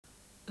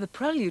The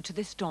prelude to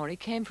this story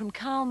came from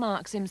Karl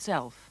Marx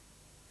himself.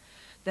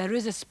 "There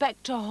is a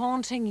spectre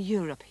haunting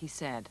Europe," he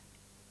said.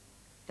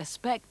 The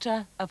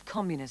spectre of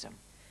communism.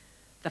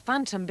 The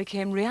phantom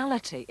became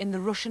reality in the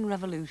Russian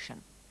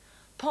Revolution.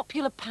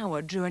 Popular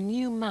power drew a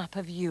new map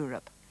of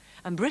Europe,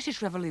 and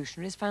British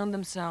revolutionaries found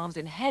themselves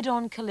in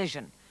head-on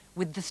collision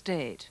with the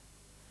state.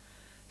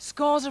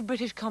 Scores of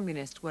British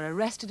communists were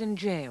arrested and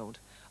jailed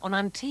on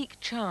antique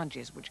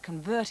charges which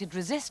converted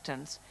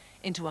resistance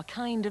into a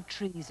kind of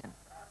treason.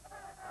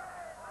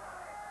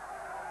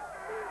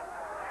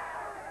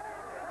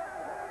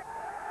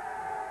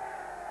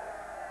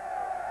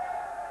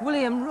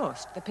 William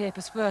Rust, the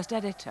paper's first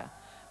editor,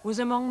 was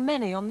among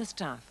many on the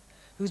staff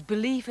whose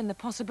belief in the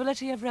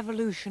possibility of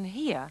revolution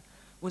here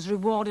was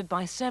rewarded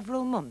by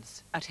several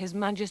months at His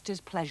Majesty's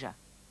pleasure.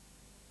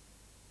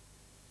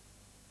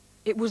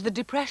 It was the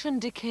Depression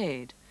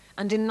decade,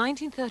 and in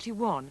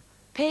 1931,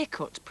 pay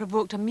cuts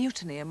provoked a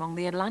mutiny among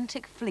the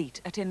Atlantic fleet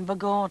at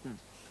Invergordon.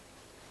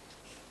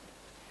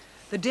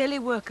 The Daily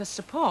Worker's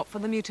support for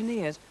the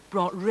mutineers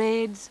brought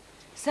raids,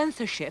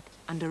 censorship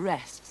and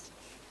arrests.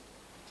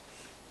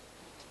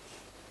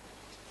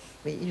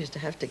 We used to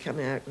have to come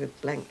out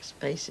with blank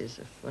spaces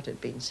of what had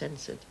been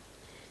censored.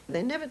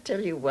 They never tell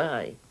you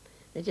why.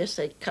 They just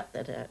say, cut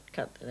that out,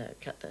 cut that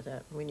out, cut that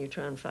out. And when you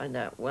try and find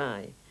out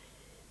why,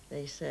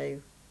 they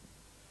say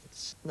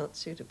it's not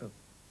suitable.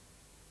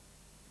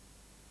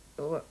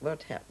 But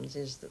what happens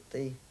is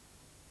that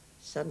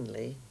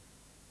suddenly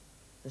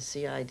the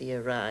CID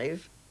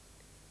arrive,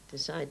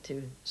 decide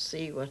to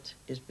see what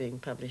is being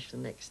published the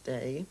next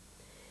day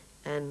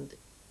and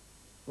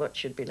what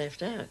should be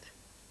left out.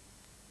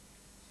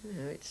 You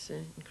know, it's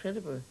an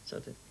incredible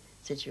sort of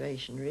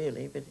situation,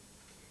 really,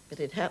 but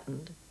it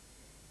happened,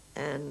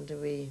 and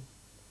we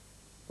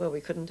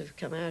couldn't have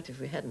come out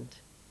if we hadn't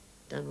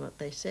done what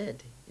they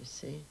said, you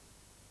see.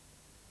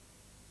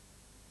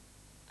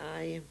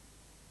 I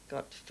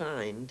got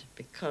fined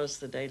because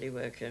the Daily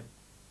Worker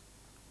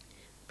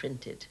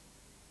printed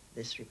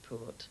this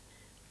report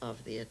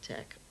of the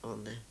attack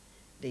on the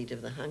lead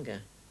of the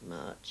Hunger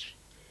March,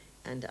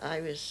 and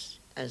I was,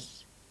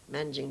 as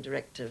managing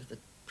director of the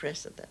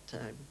press at that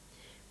time,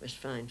 was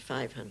fined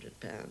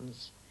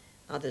 £500.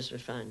 Others were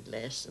fined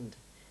less, and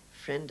a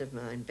friend of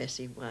mine,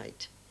 Bessie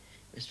White,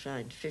 was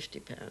fined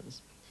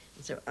 £50.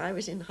 And so I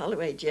was in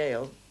Holloway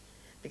jail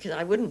because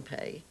I wouldn't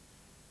pay.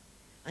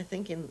 I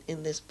think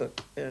in this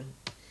book, Bill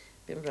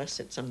Russ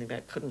said something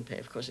about couldn't pay.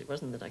 Of course, it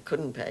wasn't that I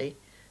couldn't pay.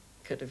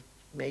 I could have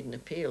made an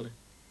appeal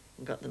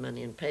and got the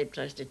money and paid, but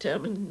I was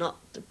determined not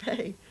to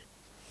pay.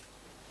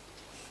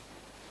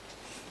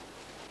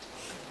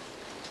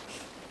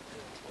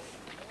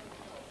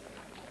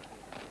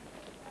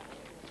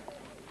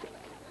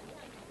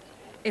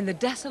 In the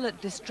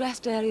desolate,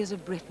 distressed areas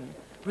of Britain,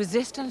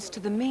 resistance to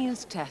the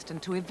means test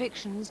and to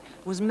evictions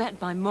was met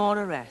by more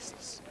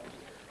arrests.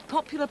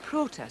 Popular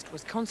protest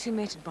was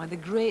consummated by the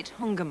great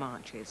hunger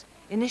marches,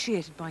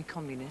 initiated by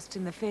communists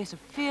in the face of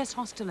fierce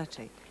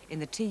hostility in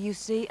the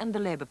TUC and the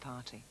Labour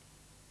Party.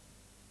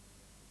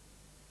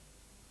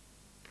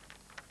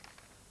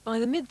 By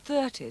the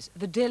mid-30s,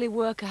 the Daily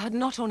Worker had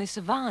not only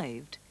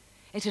survived,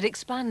 it had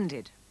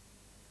expanded.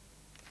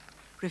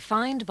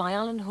 Refined by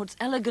Alan Hood's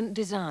elegant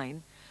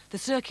design, the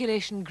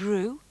circulation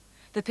grew,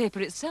 the paper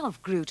itself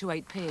grew to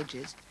 8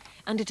 pages,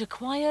 and it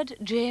acquired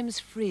James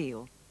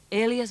Friel,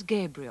 alias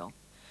Gabriel,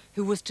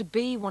 who was to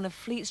be one of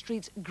Fleet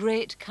Street's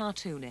great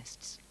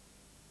cartoonists.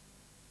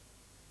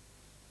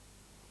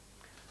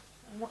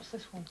 And what's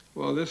this one?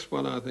 Well, this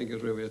one I think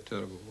is really a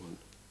terrible one.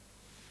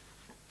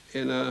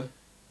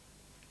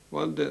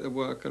 One day at the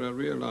Worker, I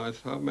realised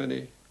how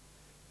many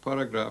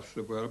paragraphs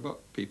there were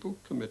about people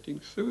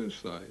committing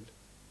suicide,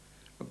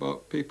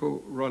 about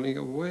people running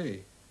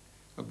away,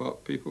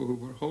 about people who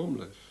were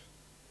homeless.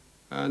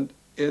 And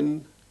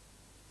in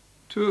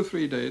 2 or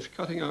 3 days,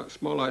 cutting out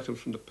small items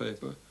from the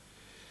paper,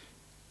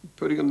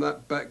 putting in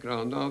that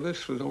background. Now,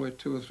 this was only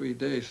 2 or 3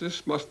 days.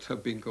 This must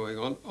have been going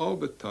on all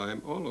the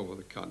time, all over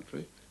the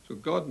country. So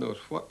God knows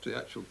what the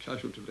actual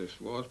casualty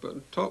list was, but in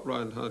the top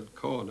right-hand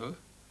corner,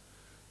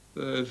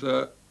 there's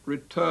a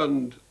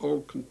returned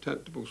old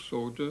contemptible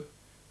soldier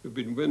who'd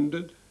been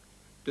winded,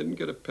 didn't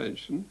get a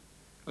pension,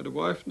 had a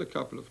wife and a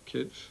couple of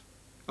kids,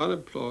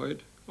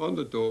 unemployed, on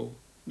the dole,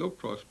 no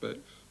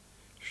prospects.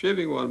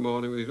 Shaving one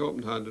morning with his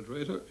open-handed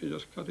razor, he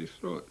just cut his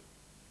throat,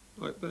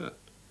 like that.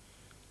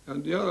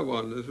 And the other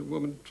one is a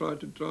woman who tried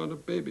to drown a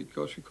baby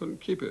because she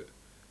couldn't keep it.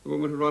 The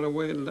woman who ran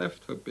away and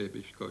left her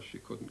baby because she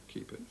couldn't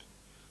keep it.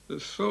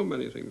 There's so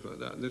many things like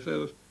that. And they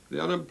say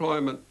the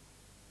unemployment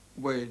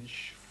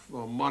wage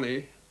for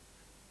money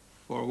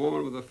for a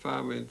woman with a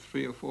family and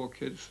 3 or 4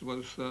 kids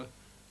was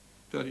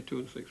 32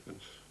 and 6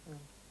 pence.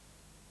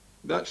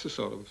 That's the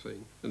sort of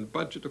thing. And the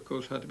budget, of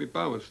course, had to be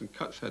balanced and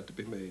cuts had to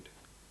be made.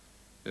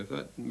 If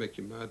that didn't make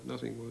you mad,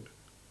 nothing would.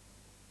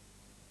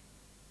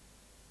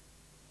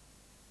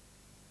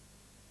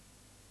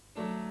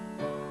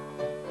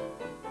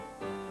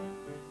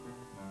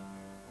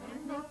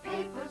 When the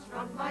papers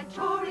run by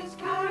Tories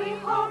carry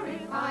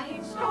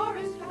horrifying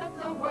stories,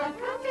 but the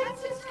worker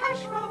gets his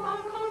cash from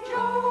Uncle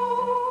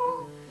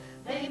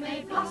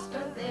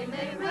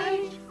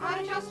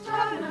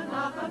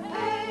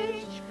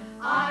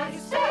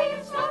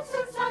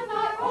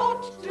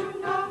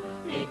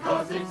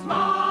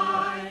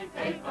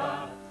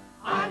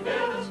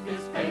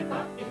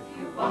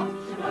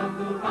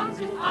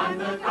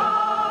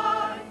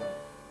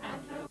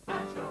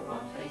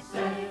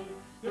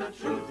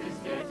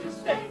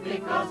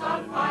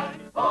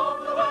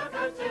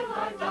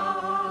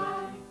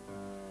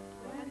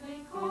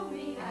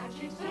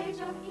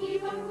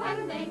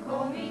when they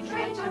call me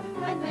traitor,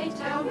 when they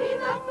tell me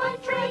that my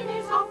train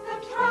is off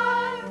the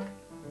track.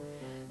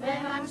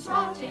 Then I'm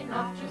smart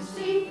enough to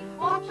see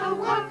what a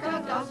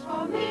worker does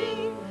for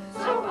me.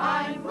 So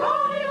I'm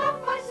rolling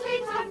up my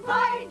sleeves and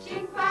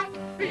fighting back,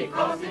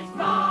 because it's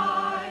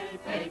my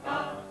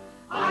paper.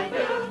 I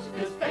built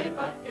this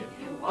paper. If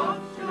you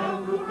want to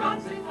know who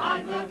runs it,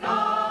 I'm the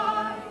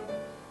guy.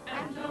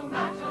 And no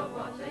matter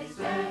what they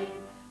say,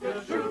 the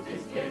truth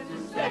is here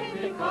to stay,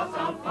 because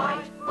I'll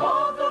fight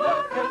for the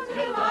worker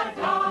till I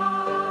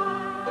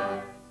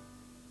die.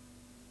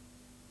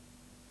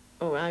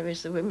 Oh, I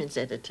was the women's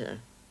editor.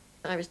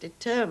 I was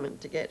determined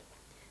to get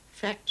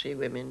factory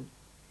women,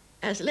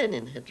 as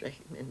Lenin had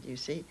recommended, you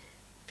see,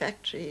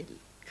 factory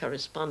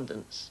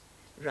correspondents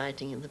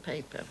writing in the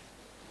paper.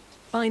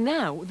 By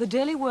now, the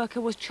Daily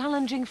Worker was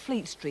challenging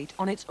Fleet Street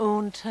on its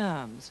own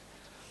terms,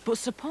 but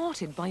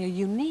supported by a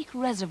unique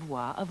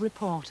reservoir of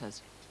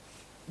reporters,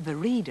 the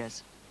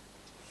readers.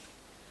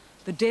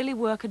 The Daily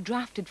Worker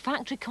drafted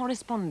factory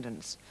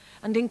correspondence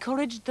and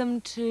encouraged them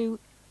to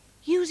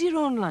use your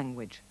own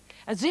language,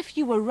 as if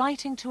you were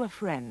writing to a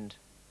friend.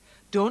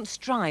 Don't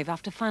strive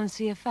after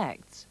fancy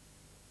effects.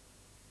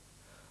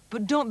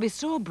 But don't be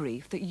so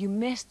brief that you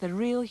miss the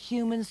real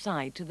human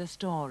side to the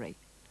story.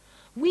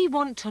 We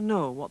want to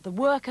know what the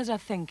workers are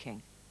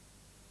thinking.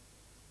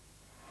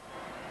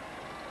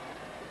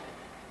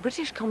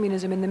 British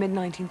communism in the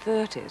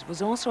mid-1930s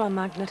was also a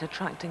magnet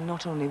attracting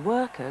not only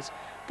workers,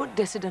 but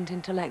dissident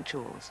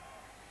intellectuals.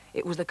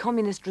 It was the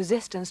communist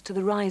resistance to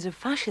the rise of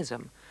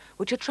fascism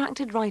which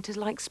attracted writers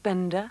like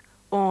Spender,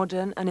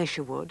 Auden and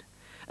Isherwood,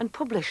 and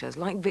publishers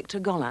like Victor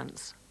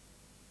Gollancz.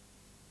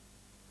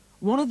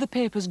 One of the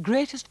paper's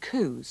greatest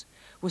coups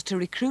was to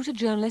recruit a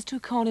journalist who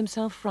called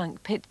himself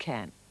Frank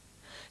Pitcairn.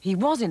 He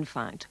was, in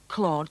fact,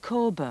 Claude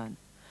Coburn,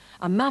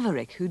 a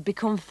maverick who'd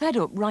become fed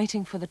up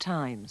writing for the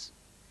Times.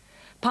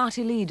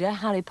 Party leader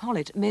Harry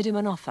Pollitt made him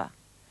an offer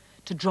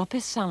to drop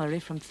his salary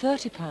from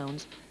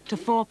 £30 to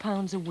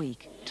 £4 a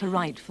week to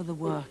write for the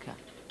Worker.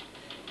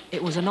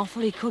 It was an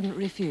offer he couldn't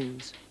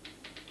refuse.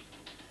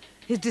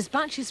 His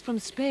dispatches from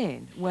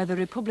Spain, where the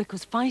Republic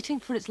was fighting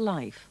for its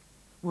life,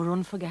 were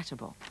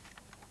unforgettable.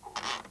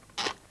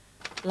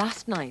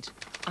 Last night,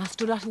 I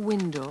stood at a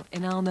window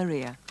in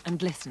Almeria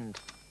and listened.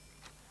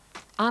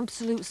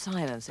 Absolute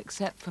silence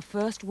except for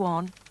first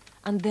one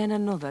and then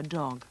another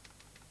dog.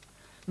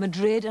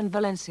 Madrid and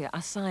Valencia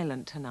are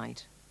silent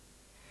tonight.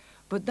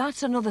 But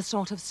that's another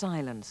sort of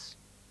silence.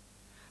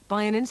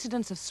 By an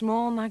incidence of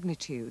small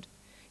magnitude,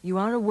 you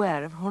are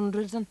aware of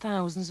hundreds and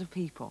thousands of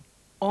people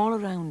all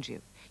around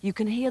you. You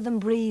can hear them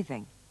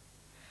breathing.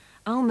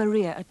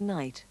 Almeria at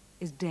night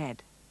is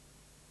dead.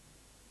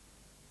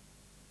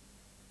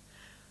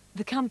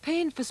 The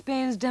campaign for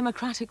Spain's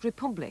democratic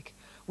republic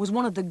was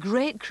one of the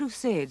great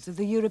crusades of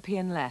the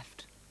European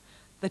left.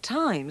 The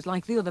Times,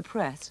 like the other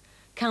press,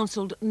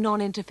 counselled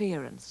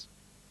non-interference.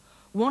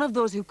 One of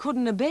those who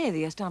couldn't obey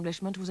the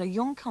establishment was a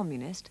young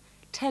communist,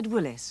 Ted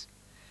Willis,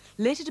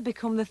 later to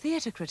become the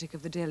theatre critic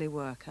of the Daily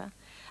Worker,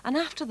 and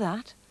after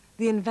that,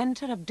 the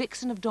inventor of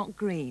Dixon of Dock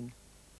Green.